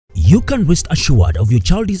You can rest assured of your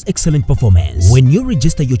child's excellent performance when you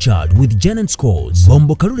register your child with Giant Schools,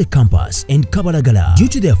 Bombo Kalule Campus and Kabalagala. Due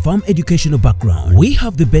to their firm educational background, we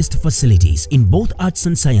have the best facilities in both arts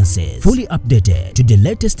and sciences, fully updated to the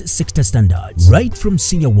latest sector standards, right from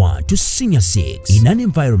Senior 1 to Senior 6, in an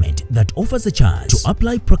environment that offers a chance to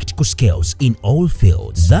apply practical skills in all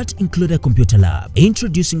fields. That include a computer lab,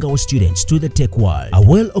 introducing our students to the tech world, a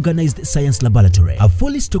well-organized science laboratory, a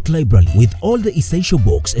fully stocked library with all the essential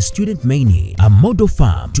books a student may need, a model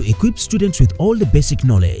farm to equip students with all the basic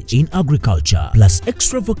knowledge in agriculture, plus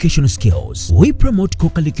extra vocational skills. We promote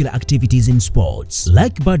co-curricular activities in sports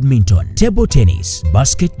like badminton, table tennis,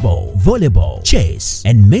 basketball, volleyball, chess,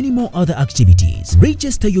 and many more other activities.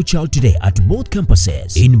 Register your child today at both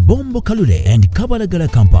campuses in Bombo Kalule and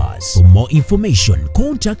Kabalagala campus. For more information,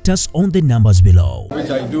 contact us on the numbers below.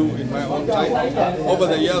 Which I do in my own time. Over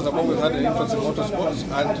the years, I've always had an interest in motorsports,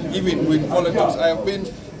 and even with politics, I have been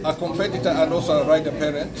a competitor and also a rider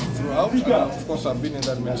parent throughout. And of course, I've been in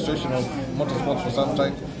the administration of motorsports for some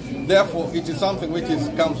time. Therefore, it is something which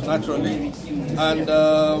comes naturally. And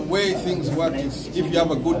the way things work is, if you have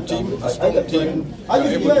a good team, a strong team, you're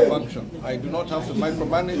able to function. I do not have to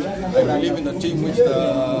micromanage. I believe in the team which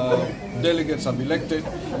the delegates have elected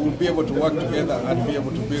will be able to work together and be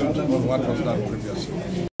able to build on what was done previously.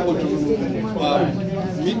 Able to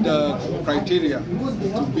meet the criteria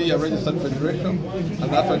to be a registered federation,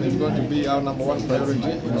 and that one is going to be our #1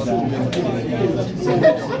 priority in order to be able to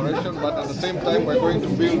manage operation. But at the same time, we're going to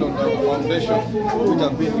build on the foundation which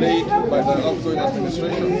has been laid by the outgoing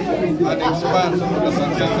administration and expand on the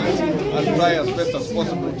successes and try as best as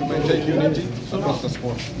possible to maintain unity across the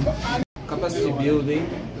sport. Capacity building,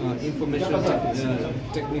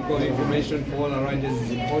 technical information for all our riders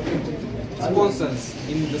is important. Sponsors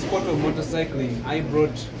in the sport of motorcycling, I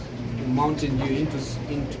brought Mountain Dew to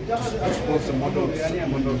sponsor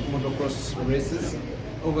motocross races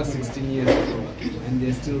over 16 years ago, and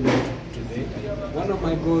they're still there today. One of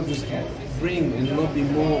my goals is to bring and lobby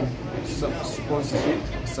more sponsorship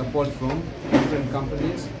support from different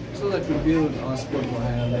companies, so that we build our sport to a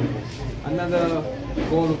higher level. Another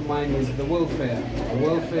goal of mine is the welfare.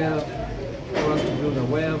 For us to build a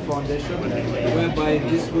welfare foundation, whereby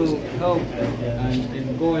this will help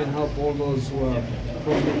and go and help all those who are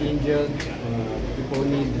probably injured, people who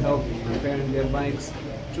need help repairing their bikes,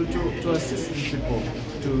 to assist these people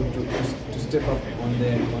to step up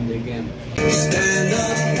on their game. Stand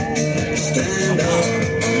up.